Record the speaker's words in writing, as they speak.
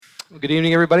Well, good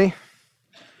evening, everybody.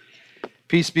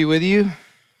 Peace be with you.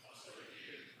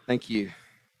 Thank you.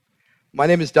 My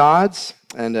name is Dodds,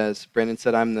 and as Brandon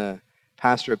said, I'm the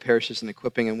pastor of parishes and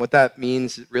equipping. And what that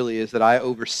means really is that I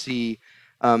oversee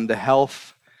the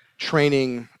health,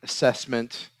 training,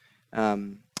 assessment,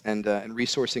 and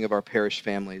resourcing of our parish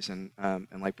families. And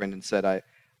like Brandon said,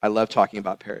 I love talking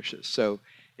about parishes. So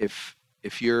if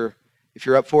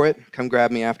you're up for it, come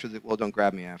grab me after the. Well, don't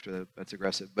grab me after that's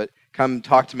aggressive. But come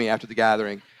talk to me after the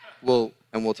gathering. We'll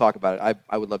talk about it.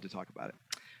 I would love to talk about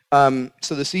it.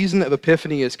 So the season of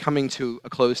Epiphany is coming to a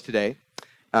close today,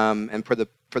 and for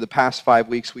the past 5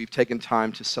 weeks, we've taken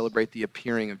time to celebrate the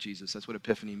appearing of Jesus. That's what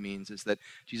Epiphany means: is that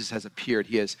Jesus has appeared.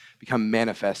 He has become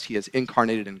manifest. He has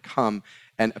incarnated and come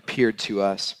and appeared to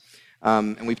us.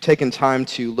 And we've taken time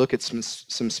to look at some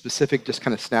specific, just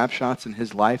kind of snapshots in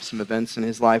his life, some events in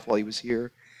his life while he was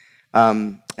here,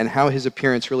 and how his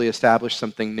appearance really established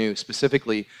something new,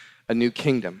 specifically a new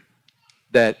kingdom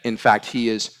that, in fact, he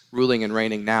is ruling and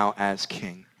reigning now as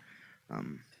king.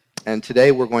 And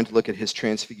today we're going to look at his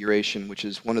transfiguration, which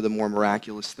is one of the more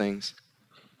miraculous things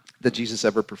that Jesus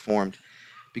ever performed,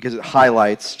 because it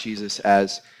highlights Jesus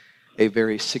as a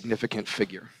very significant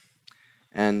figure.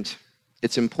 And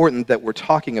it's important that we're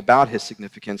talking about his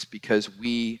significance because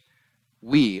we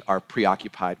are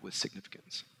preoccupied with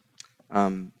significance.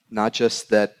 Not just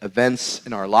that events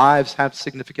in our lives have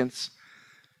significance,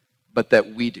 but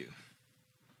that we do.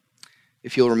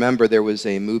 If you'll remember, there was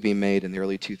a movie made in the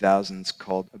early 2000s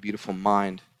called A Beautiful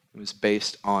Mind. It was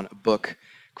based on a book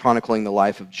chronicling the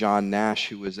life of John Nash,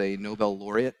 who was a Nobel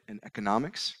laureate in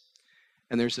economics.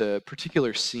 And there's a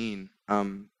particular scene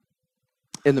in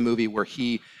the movie where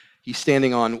he's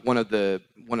standing on one of the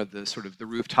sort of the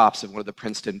rooftops of one of the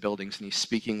Princeton buildings, and he's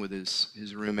speaking with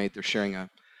his roommate. They're sharing a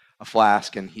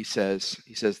flask, and he says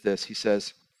this. He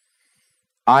says,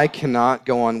 "I cannot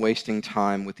go on wasting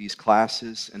time with these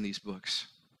classes and these books,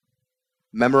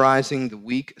 memorizing the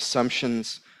weak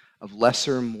assumptions of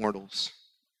lesser mortals.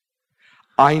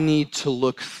 I need to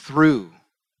look through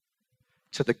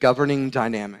to the governing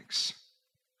dynamics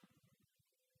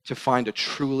to find a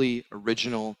truly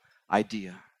original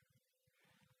idea.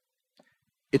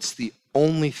 It's the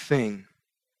only thing,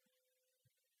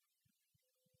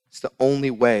 it's the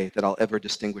only way that I'll ever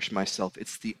distinguish myself.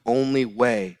 It's the only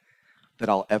way that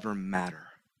I'll ever matter."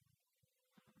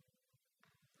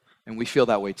 And we feel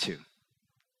that way too.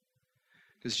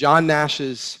 Because John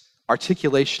Nash's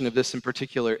articulation of this in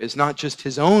particular is not just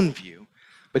his own view,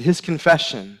 but his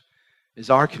confession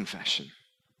is our confession.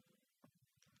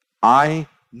 I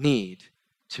need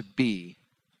to be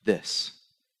this.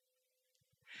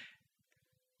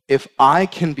 If I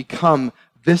can become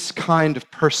this kind of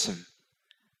person,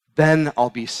 then I'll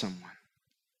be someone.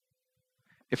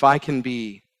 If I can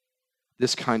be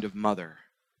this kind of mother,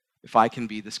 if I can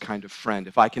be this kind of friend,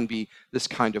 if I can be this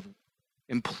kind of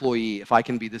employee, if I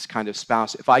can be this kind of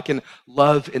spouse, if I can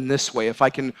love in this way, if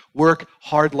I can work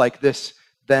hard like this,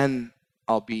 then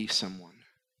I'll be someone.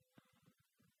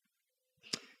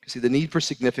 See, the need for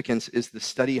significance is the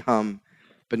steady hum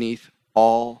beneath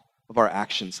all of our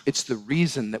actions. It's the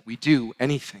reason that we do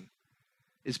anything,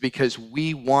 is because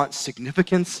we want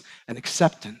significance and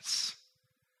acceptance.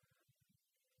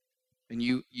 And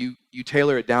you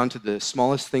tailor it down to the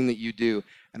smallest thing that you do,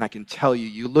 and I can tell you,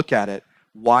 you look at it,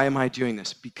 why am I doing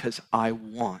this? Because I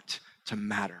want to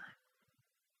matter.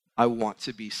 I want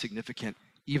to be significant,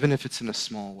 even if it's in a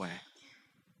small way.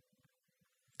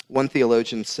 One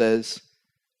theologian said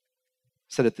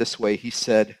it this way. He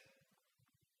said,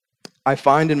 "I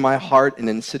find in my heart an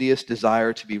insidious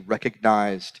desire to be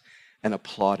recognized and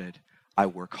applauded. I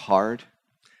work hard.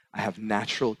 I have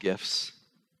natural gifts.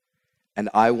 And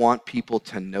I want people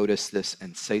to notice this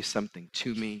and say something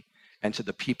to me and to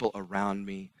the people around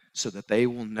me so that they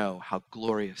will know how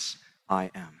glorious I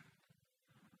am."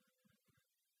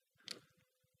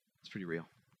 It's pretty real.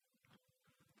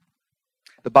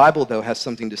 The Bible, though, has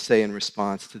something to say in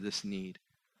response to this need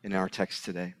in our text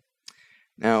today.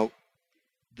 Now,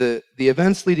 the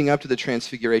events leading up to the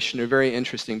Transfiguration are very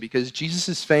interesting because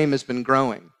Jesus' fame has been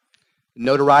growing.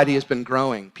 Notoriety has been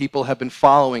growing. People have been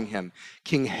following him.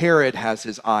 King Herod has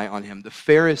his eye on him. The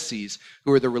Pharisees,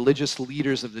 who are the religious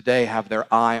leaders of the day, have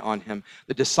their eye on him.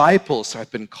 The disciples have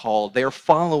been called. They are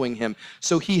following him.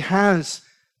 So he has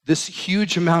this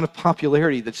huge amount of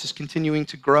popularity that's just continuing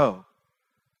to grow.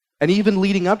 And even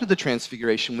leading up to the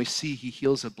Transfiguration, we see he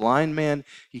heals a blind man,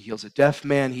 he heals a deaf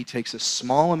man, he takes a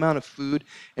small amount of food,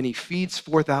 and he feeds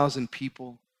 4,000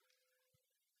 people.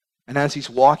 And as he's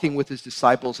walking with his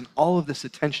disciples and all of this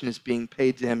attention is being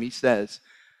paid to him, he says,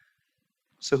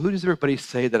 "So who does everybody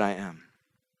say that I am?"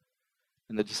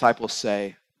 And the disciples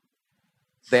say,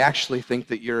 They actually think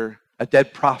that you're a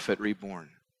dead prophet reborn.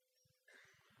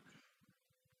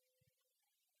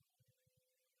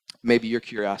 Maybe your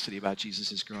curiosity about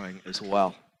Jesus is growing as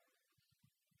well.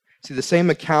 See, the same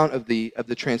account of the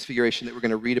transfiguration that we're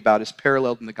going to read about is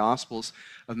paralleled in the Gospels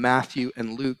of Matthew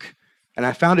and Luke. And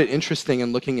I found it interesting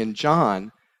in looking in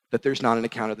John that there's not an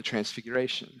account of the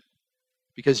transfiguration.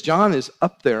 Because John is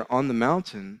up there on the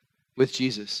mountain with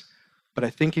Jesus. But I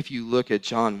think if you look at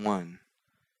John 1,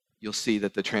 you'll see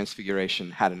that the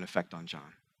transfiguration had an effect on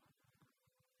John.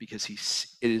 Because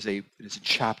it is a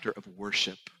chapter of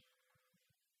worship,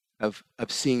 of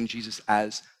seeing Jesus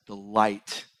as the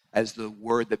light, as the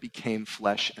Word that became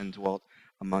flesh and dwelt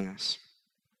among us.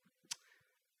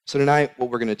 So tonight, what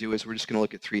we're going to do is we're just going to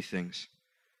look at three things.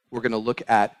 We're going to look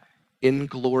at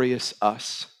inglorious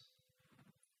us.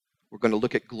 We're going to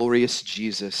look at glorious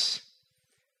Jesus.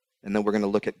 And then we're going to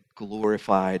look at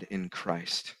glorified in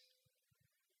Christ.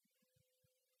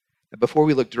 Now, before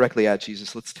we look directly at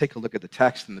Jesus, let's take a look at the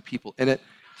text and the people in it,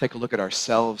 take a look at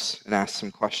ourselves, and ask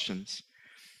some questions.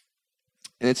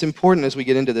 And it's important as we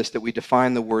get into this that we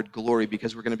define the word glory,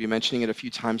 because we're going to be mentioning it a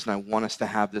few times, and I want us to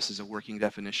have this as a working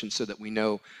definition so that we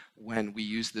know when we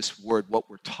use this word what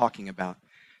we're talking about.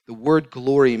 The word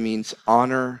glory means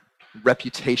honor,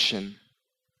 reputation,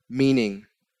 meaning,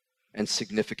 and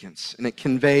significance. And it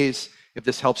conveys, if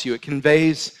this helps you, it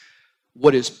conveys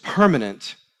what is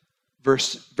permanent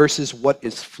versus what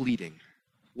is fleeting,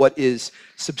 what is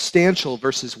substantial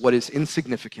versus what is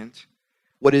insignificant,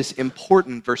 what is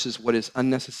important versus what is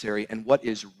unnecessary, and what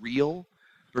is real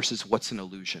versus what's an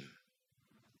illusion.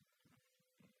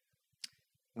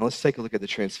 Now let's take a look at the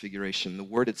transfiguration. The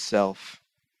word itself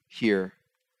here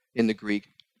in the Greek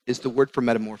is the word for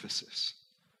metamorphosis.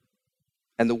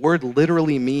 And the word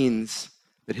literally means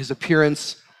that his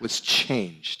appearance was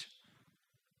changed.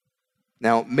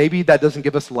 Now, maybe that doesn't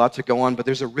give us a lot to go on, but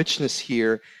there's a richness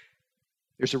here.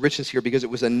 There's a richness here because it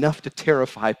was enough to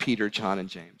terrify Peter, John, and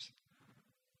James.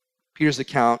 Peter's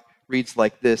account reads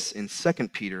like this in 2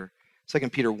 Peter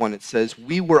 1. It says,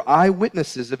 "We were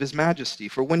eyewitnesses of his majesty,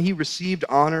 for when he received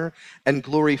honor and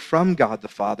glory from God the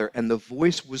Father, and the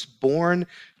voice was borne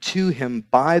to him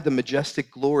by the majestic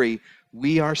glory,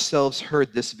 we ourselves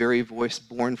heard this very voice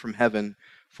borne from heaven,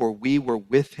 for we were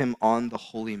with him on the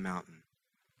holy mountain."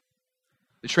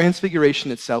 The transfiguration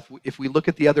itself, if we look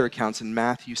at the other accounts in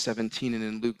Matthew 17 and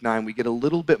in Luke 9, we get a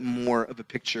little bit more of a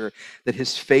picture that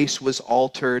his face was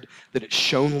altered, that it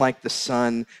shone like the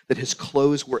sun, that his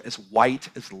clothes were as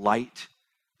white as light,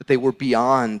 that they were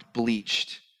beyond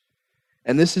bleached.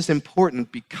 And this is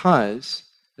important because,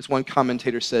 as one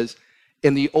commentator says,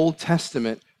 in the Old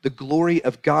Testament, the glory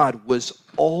of God was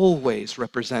always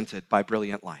represented by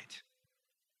brilliant light.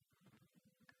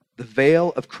 The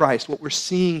veil of Christ, what we're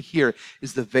seeing here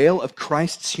is the veil of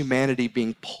Christ's humanity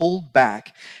being pulled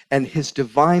back and his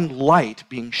divine light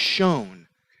being shown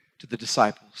to the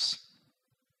disciples.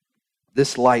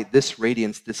 This light, this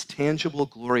radiance, this tangible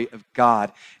glory of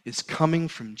God is coming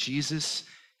from Jesus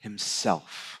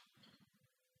himself.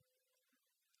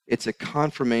 It's a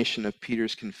confirmation of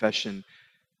Peter's confession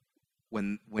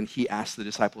when he asked the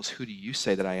disciples, "Who do you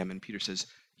say that I am?" And Peter says,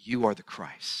 "You are the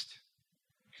Christ.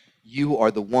 You are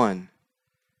the one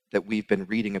that we've been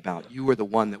reading about. You are the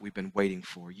one that we've been waiting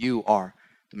for. You are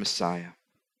the Messiah."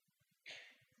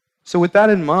 So with that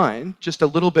in mind, just a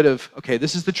little bit of, okay,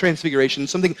 this is the transfiguration.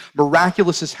 Something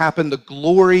miraculous has happened. The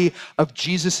glory of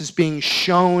Jesus is being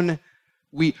shown.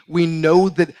 We know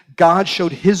that God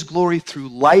showed his glory through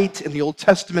light in the Old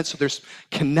Testament, so there's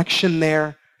connection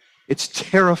there. It's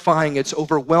terrifying. It's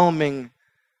overwhelming.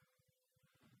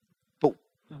 But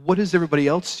what is everybody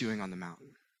else doing on the mountain?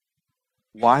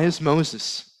 Why is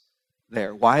Moses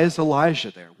there? Why is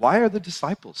Elijah there? Why are the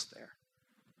disciples there?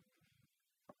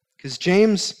 Because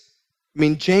James,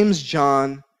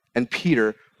 John, and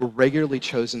Peter were regularly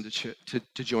chosen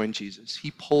to join Jesus.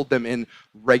 He pulled them in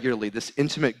regularly, this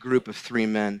intimate group of three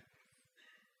men.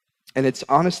 And it's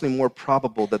honestly more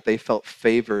probable that they felt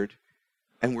favored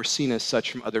and were seen as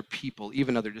such from other people,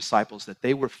 even other disciples, that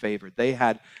they were favored. They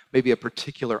had maybe a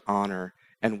particular honor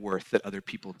and worth that other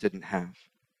people didn't have.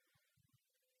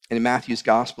 And in Matthew's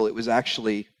gospel, it was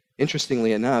actually,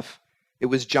 interestingly enough, it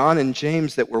was John and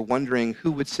James that were wondering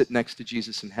who would sit next to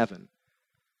Jesus in heaven.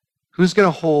 Who's going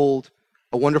to hold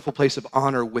a wonderful place of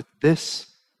honor with this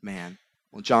man?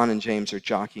 Well, John and James are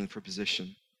jockeying for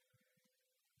position.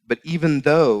 But even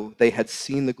though they had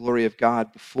seen the glory of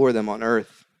God before them on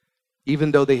earth,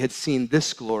 even though they had seen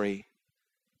this glory,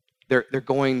 they're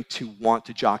going to want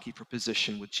to jockey for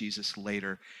position with Jesus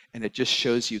later. And it just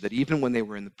shows you that even when they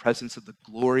were in the presence of the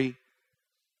glory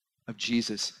of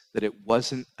Jesus, that it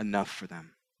wasn't enough for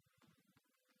them.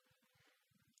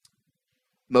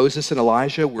 Moses and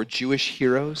Elijah were Jewish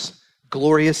heroes,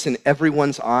 glorious in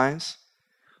everyone's eyes.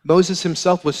 Moses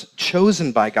himself was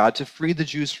chosen by God to free the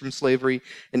Jews from slavery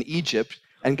in Egypt,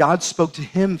 and God spoke to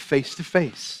him face to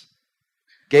face,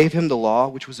 gave him the law,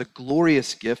 which was a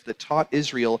glorious gift that taught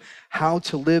Israel how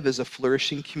to live as a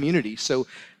flourishing community. So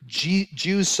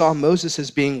Jews saw Moses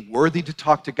as being worthy to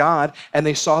talk to God, and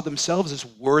they saw themselves as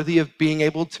worthy of being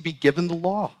able to be given the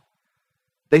law.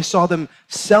 They saw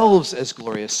themselves as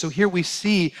glorious. So here we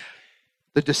see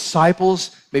the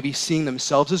disciples maybe seeing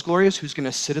themselves as glorious, who's going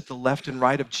to sit at the left and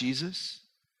right of Jesus,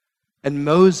 and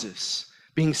Moses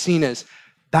being seen as,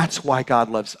 that's why God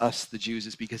loves us, the Jews,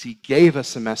 is because he gave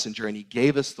us a messenger and he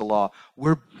gave us the law.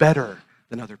 We're better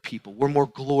than other people. We're more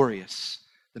glorious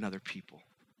than other people.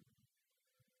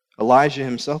 Elijah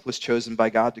himself was chosen by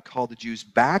God to call the Jews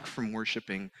back from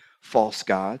worshiping false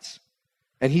gods.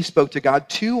 And he spoke to God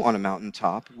too on a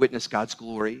mountaintop, witnessed God's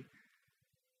glory.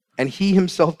 And he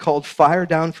himself called fire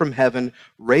down from heaven,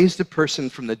 raised a person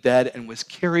from the dead, and was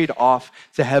carried off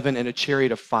to heaven in a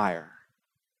chariot of fire.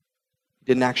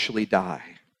 Didn't actually die.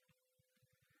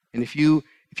 And if you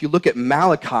look at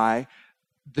Malachi,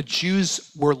 the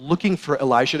Jews were looking for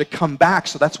Elijah to come back,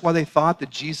 so that's why they thought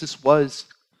that Jesus was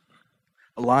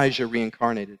Elijah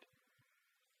reincarnated.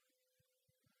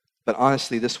 But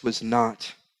honestly, this was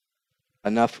not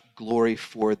enough glory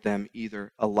for them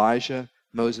either. Elijah,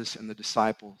 Moses, and the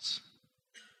disciples.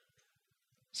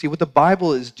 See, what the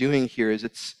Bible is doing here is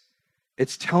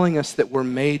it's telling us that we're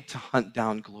made to hunt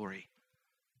down glory.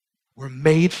 We're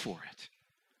made for it.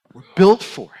 We're built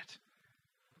for it.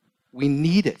 We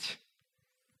need it.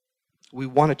 We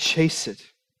want to chase it.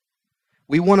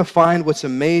 We want to find what's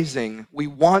amazing. We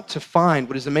want to find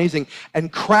what is amazing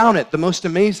and crown it the most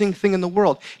amazing thing in the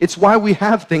world. It's why we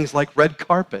have things like red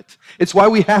carpet. It's why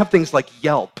we have things like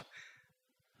Yelp.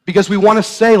 Because we want to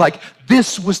say, like,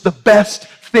 this was the best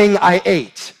thing I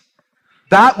ate.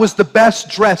 That was the best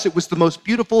dress. It was the most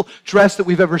beautiful dress that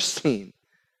we've ever seen.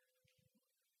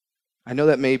 I know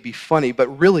that may be funny, but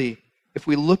really, if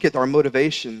we look at our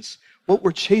motivations, what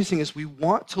we're chasing is we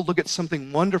want to look at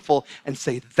something wonderful and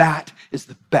say, that is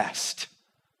the best.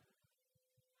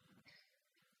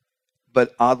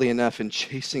 But oddly enough, in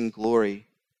chasing glory,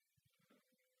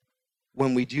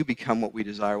 when we do become what we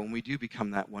desire, when we do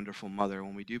become that wonderful mother,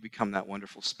 when we do become that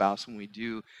wonderful spouse, when we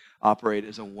do operate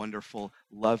as a wonderful,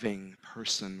 loving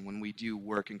person, when we do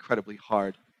work incredibly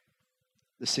hard,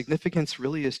 the significance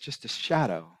really is just a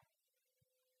shadow.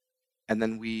 And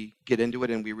then we get into it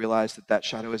and we realize that that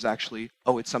shadow is actually,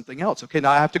 oh, it's something else. Okay,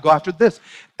 now I have to go after this.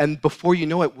 And before you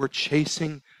know it, we're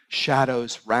chasing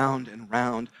shadows round and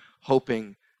round,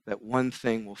 hoping that one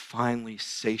thing will finally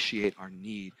satiate our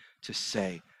need to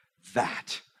say,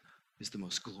 that is the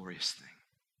most glorious thing.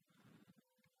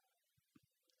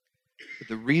 But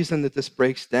the reason that this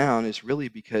breaks down is really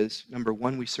because, number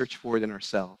one, we search for it in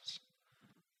ourselves.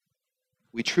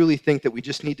 We truly think that we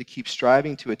just need to keep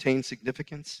striving to attain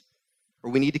significance, or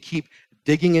we need to keep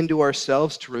digging into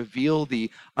ourselves to reveal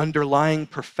the underlying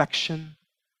perfection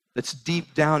that's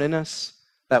deep down in us,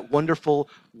 that wonderful,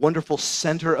 wonderful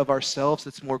center of ourselves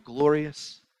that's more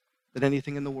glorious than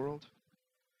anything in the world.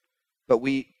 But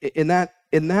in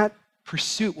that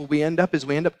pursuit, what we end up is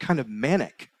we end up kind of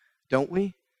manic, don't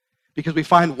we? Because we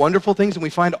find wonderful things and we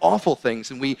find awful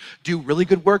things, and we do really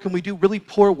good work and we do really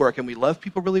poor work, and we love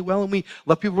people really well and we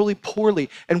love people really poorly,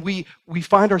 and we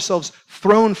find ourselves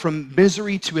thrown from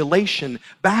misery to elation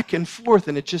back and forth,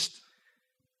 and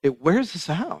it wears us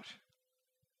out.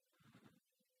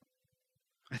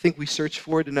 I think we search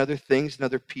for it in other things and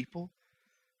other people,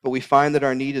 but we find that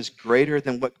our need is greater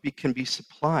than what can be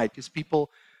supplied because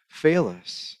people fail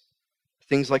us.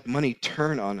 Things like money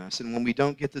turn on us, and when we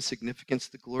don't get the significance,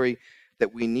 the glory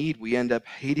that we need, we end up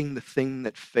hating the thing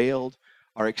that failed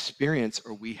our experience,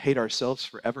 or we hate ourselves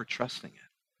for ever trusting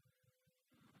it.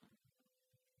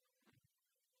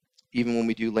 Even when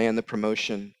we do land the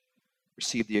promotion,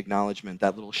 receive the acknowledgement,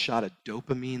 that little shot of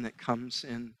dopamine that comes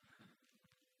in,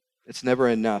 it's never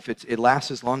enough. It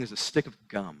lasts as long as a stick of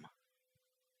gum.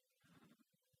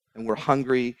 And we're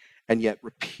hungry and yet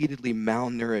repeatedly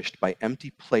malnourished by empty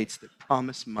plates that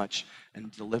promise much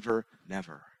and deliver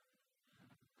never.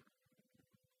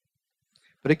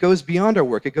 But it goes beyond our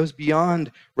work. It goes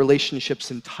beyond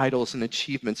relationships and titles and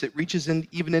achievements. It reaches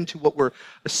even into what we're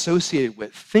associated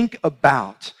with. Think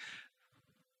about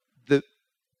the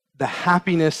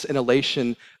happiness and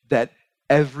elation that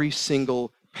every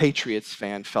single Patriots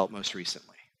fan felt most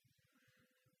recently.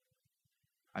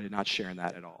 I did not share in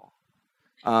that at all.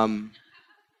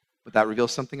 But that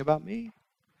reveals something about me.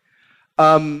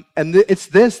 It's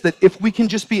this, that if we can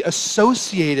just be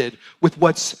associated with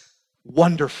what's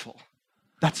wonderful,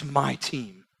 That's my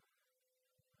team.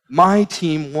 My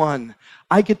team won.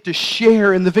 I get to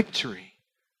share in the victory.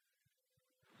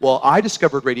 Well, I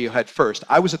discovered Radiohead first.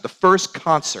 I was at the first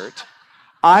concert.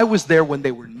 I was there when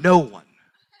they were no one.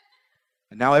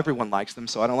 And now everyone likes them,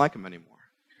 so I don't like them anymore.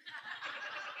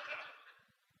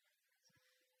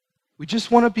 We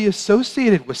just want to be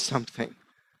associated with something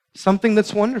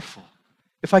that's wonderful.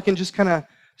 If I can just kind of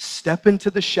step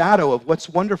into the shadow of what's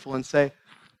wonderful and say,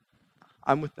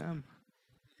 I'm with them.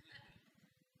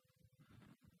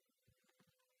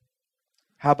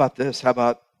 How about this? How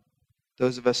about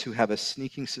those of us who have a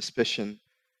sneaking suspicion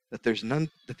that there's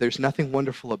nothing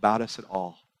wonderful about us at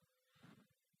all?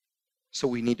 So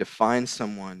we need to find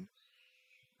someone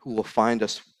who will find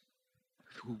us,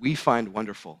 who we find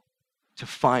wonderful, to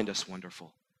find us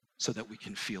wonderful so that we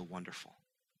can feel wonderful.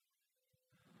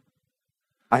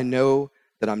 I know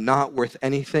that I'm not worth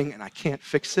anything and I can't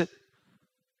fix it,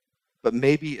 but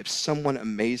maybe if someone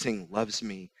amazing loves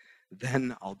me,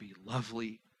 then I'll be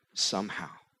lovely somehow.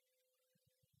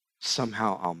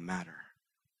 Somehow I'll matter.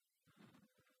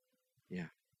 Yeah.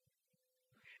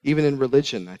 Even in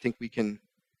religion, I think we can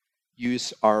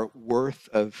use our worth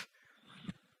of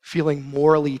feeling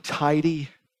morally tidy,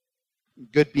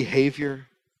 good behavior.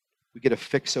 We get a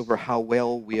fix over how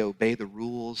well we obey the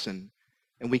rules, and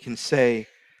we can say,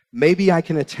 maybe I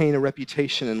can attain a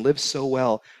reputation and live so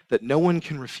well that no one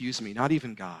can refuse me, not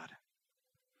even God.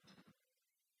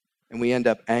 And we end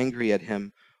up angry at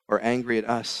him or angry at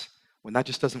us when that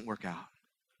just doesn't work out.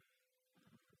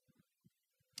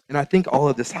 And I think all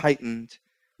of this heightened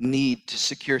need to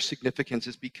secure significance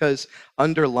is because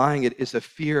underlying it is a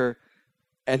fear,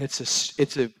 and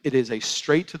it is a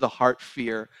straight to the heart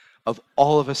fear of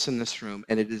all of us in this room,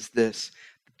 and it is this,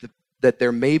 that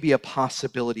there may be a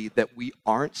possibility that we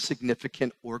aren't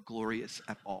significant or glorious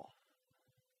at all.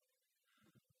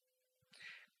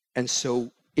 And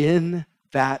so in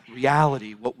that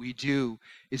reality, what we do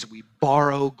is we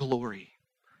borrow glory.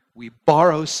 We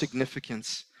borrow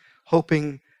significance,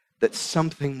 hoping that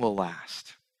something will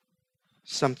last.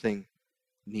 Something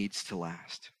needs to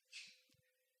last.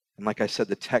 And like I said,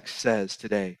 the text says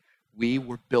today, we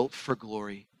were built for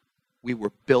glory. We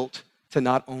were built to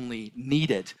not only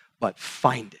need it, but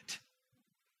find it.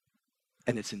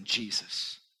 And it's in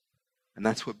Jesus. And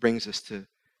that's what brings us to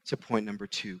point number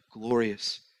 2,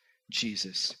 glorious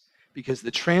Jesus. Because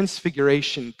the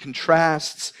transfiguration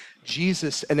contrasts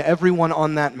Jesus and everyone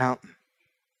on that mountain.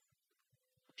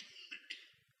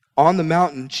 On the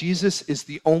mountain, Jesus is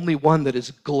the only one that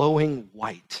is glowing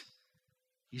white.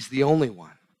 He's the only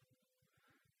one.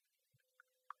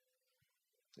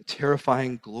 The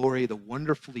terrifying glory, the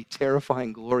wonderfully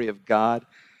terrifying glory of God.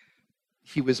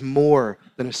 He was more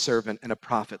than a servant and a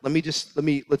prophet. Let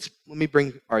me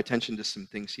bring our attention to some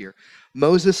things here.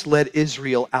 Moses led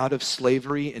Israel out of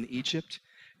slavery in Egypt.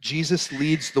 Jesus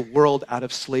leads the world out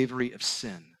of slavery of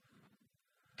sin.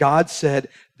 God said,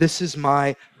 "This is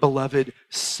my beloved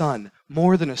son,"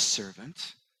 more than a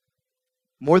servant,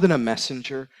 more than a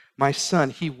messenger, my son.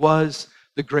 He was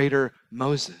the greater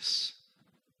Moses.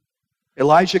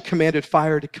 Elijah commanded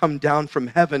fire to come down from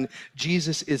heaven.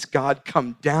 Jesus is God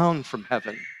come down from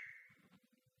heaven.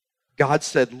 God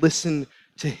said, listen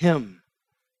to him.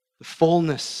 The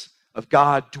fullness of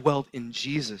God dwelt in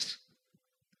Jesus.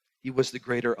 He was the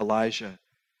greater Elijah.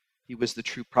 He was the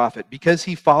true prophet. Because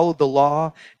he followed the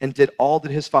law and did all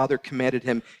that his Father commanded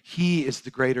him, he is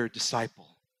the greater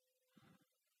disciple.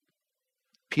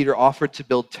 Peter offered to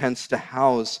build tents to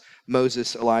house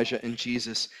Moses, Elijah, and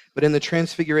Jesus. But in the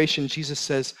transfiguration, Jesus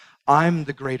says, I'm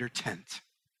the greater tent.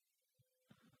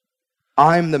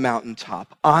 I'm the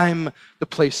mountaintop. I'm the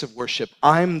place of worship.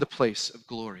 I'm the place of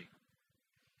glory.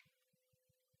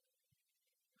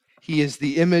 He is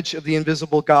the image of the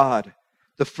invisible God,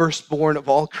 the firstborn of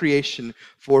all creation.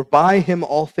 For by him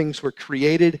all things were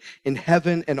created in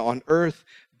heaven and on earth,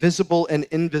 visible and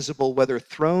invisible, whether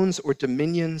thrones or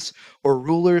dominions or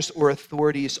rulers or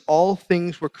authorities. All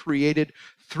things were created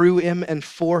through him and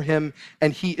for him,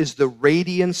 and he is the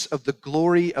radiance of the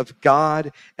glory of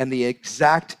God and the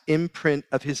exact imprint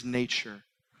of his nature.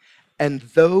 And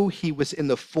though he was in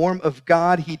the form of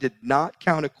God, he did not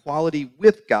count equality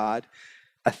with God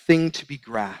a thing to be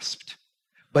grasped,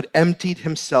 but emptied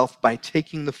himself by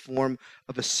taking the form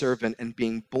of a servant and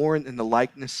being born in the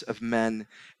likeness of men,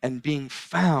 and being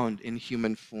found in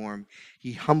human form,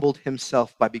 he humbled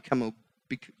himself by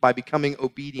becoming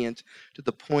obedient to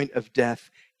the point of death,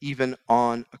 even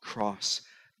on a cross.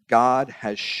 God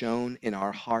has shone in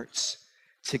our hearts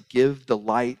to give the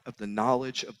light of the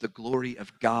knowledge of the glory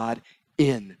of God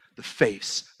in the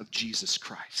face of Jesus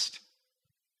Christ.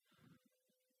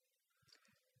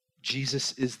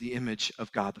 Jesus is the image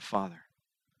of God the Father.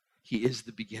 He is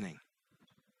the beginning.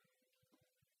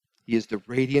 He is the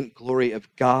radiant glory of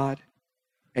God,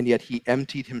 and yet he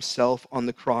emptied himself on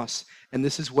the cross. And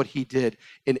this is what he did.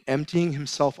 In emptying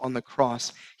himself on the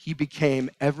cross, he became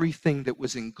everything that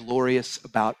was inglorious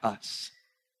about us,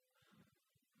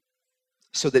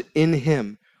 so that in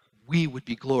him we would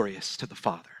be glorious to the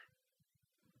Father.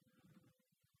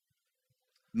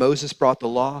 Moses brought the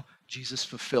law, Jesus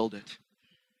fulfilled it.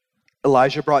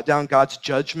 Elijah brought down God's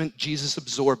judgment, Jesus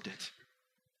absorbed it.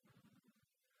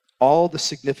 All the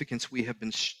significance we have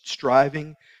been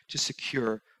striving to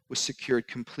secure was secured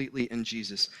completely in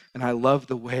Jesus. And I love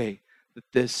the way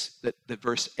that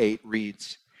verse 8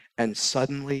 reads, and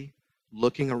suddenly,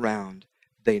 looking around,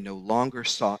 they no longer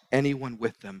saw anyone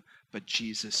with them but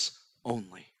Jesus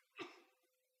only.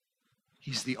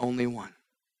 He's the only one.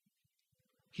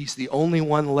 He's the only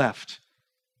one left.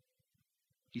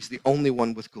 He's the only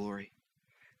one with glory.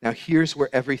 Now here's where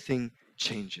everything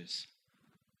changes.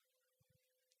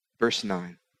 Verse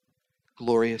 9,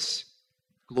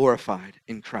 glorified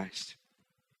in Christ.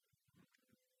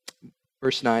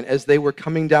 Verse 9, as they were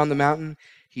coming down the mountain,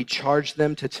 he charged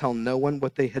them to tell no one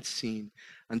what they had seen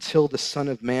until the Son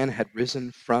of Man had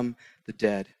risen from the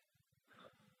dead.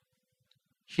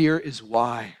 Here is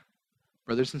why,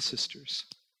 brothers and sisters,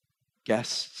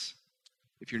 guests,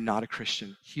 if you're not a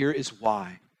Christian, here is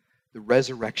why the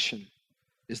resurrection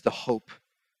is the hope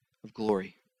of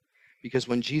glory. Because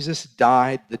when Jesus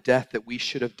died the death that we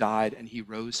should have died and he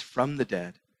rose from the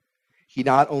dead, he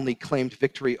not only claimed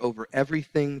victory over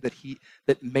everything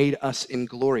that made us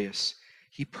inglorious,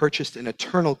 he purchased an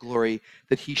eternal glory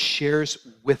that he shares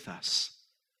with us.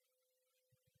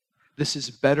 This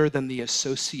is better than the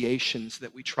associations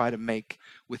that we try to make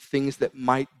with things that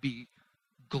might be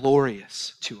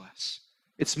glorious to us.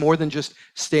 It's more than just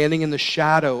standing in the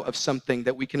shadow of something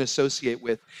that we can associate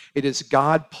with. It is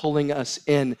God pulling us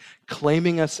in,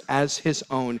 claiming us as his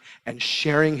own, and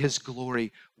sharing his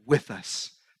glory with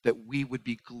us, that we would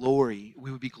be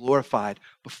glorified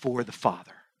before the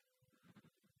Father.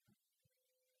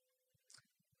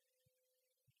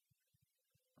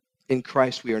 In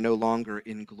Christ, we are no longer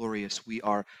inglorious. We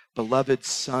are beloved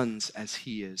sons as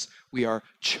he is. We are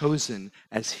chosen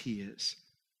as he is.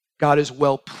 God is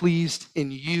well pleased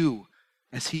in you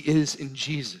as he is in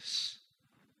Jesus.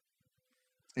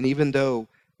 And even though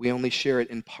we only share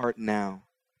it in part now,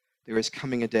 there is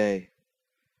coming a day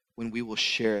when we will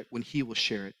share it, when he will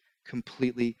share it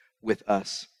completely with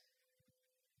us.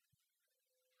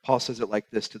 Paul says it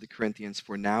like this to the Corinthians,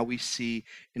 for now we see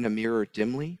in a mirror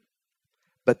dimly,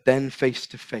 but then face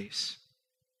to face.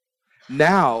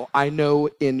 Now I know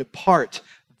in part,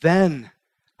 then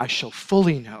I shall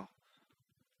fully know.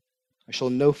 I shall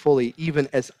know fully, even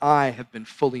as I have been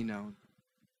fully known.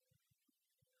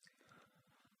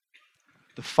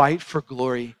 The fight for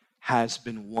glory has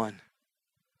been won.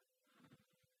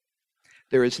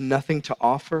 There is nothing to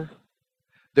offer.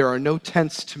 There are no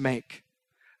tents to make.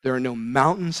 There are no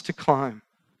mountains to climb.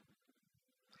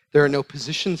 There are no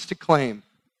positions to claim.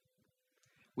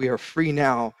 We are free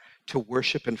now to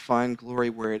worship and find glory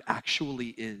where it actually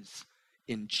is,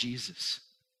 in Jesus.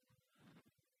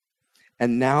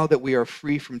 And now that we are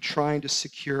free from trying to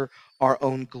secure our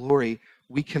own glory,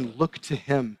 we can look to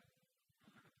him.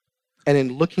 And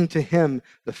in looking to him,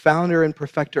 the founder and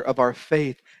perfecter of our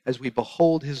faith, as we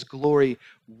behold his glory,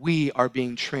 we are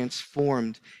being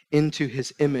transformed into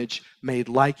his image, made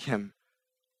like him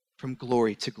from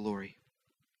glory to glory.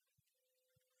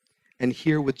 And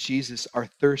here with Jesus, our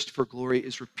thirst for glory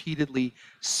is repeatedly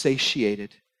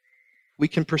satiated. We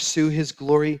can pursue his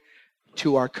glory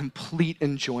to our complete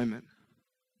enjoyment.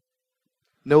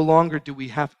 No longer do we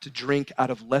have to drink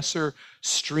out of lesser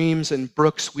streams and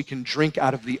brooks. We can drink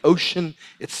out of the ocean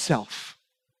itself.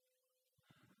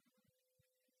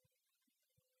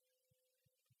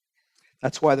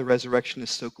 That's why the resurrection is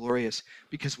so glorious,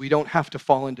 because we don't have to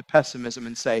fall into pessimism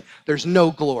and say, there's no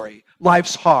glory,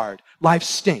 life's hard, life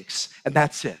stinks, and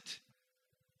that's it.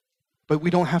 But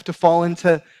we don't have to fall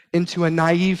into a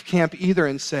naive camp either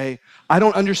and say, I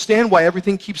don't understand why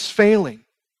everything keeps failing.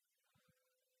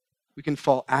 We can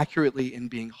fall accurately in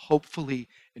being hopefully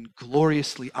and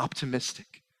gloriously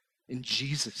optimistic in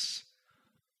Jesus.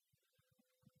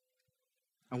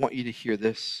 I want you to hear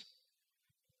this.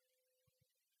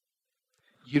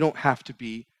 You don't have to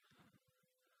be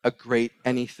a great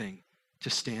anything to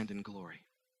stand in glory.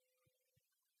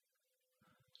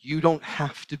 You don't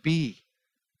have to be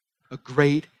a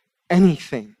great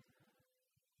anything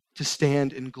to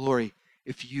stand in glory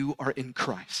if you are in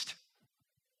Christ.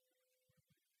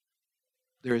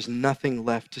 There is nothing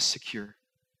left to secure.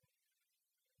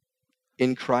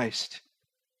 in Christ,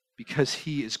 because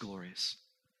he is glorious,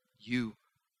 you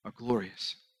are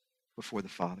glorious before the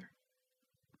Father.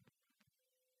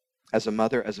 As a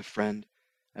mother, as a friend,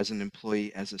 as an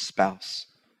employee, as a spouse,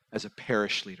 as a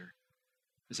parish leader,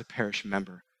 as a parish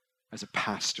member, as a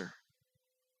pastor.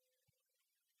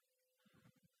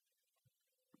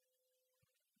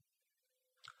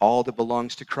 All that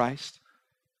belongs to Christ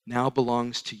now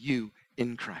belongs to you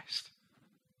in Christ.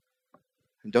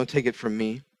 And don't take it from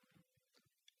me.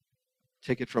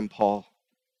 Take it from Paul,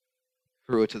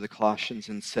 who wrote to the Colossians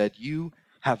and said, you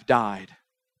have died,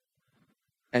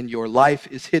 and your life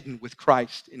is hidden with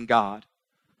Christ in God.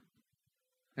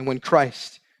 And when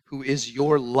Christ, who is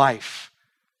your life,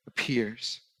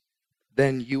 appears,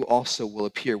 then you also will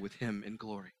appear with him in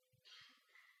glory.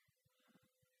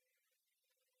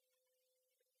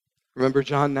 Remember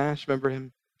John Nash? Remember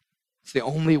him? It's the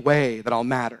only way that I'll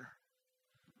matter.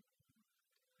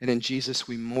 And in Jesus,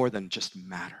 we more than just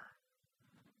matter.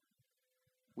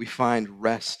 We find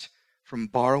rest from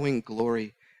borrowing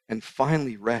glory and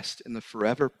finally rest in the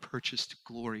forever purchased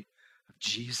glory of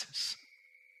Jesus.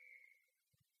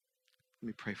 Let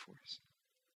me pray for us.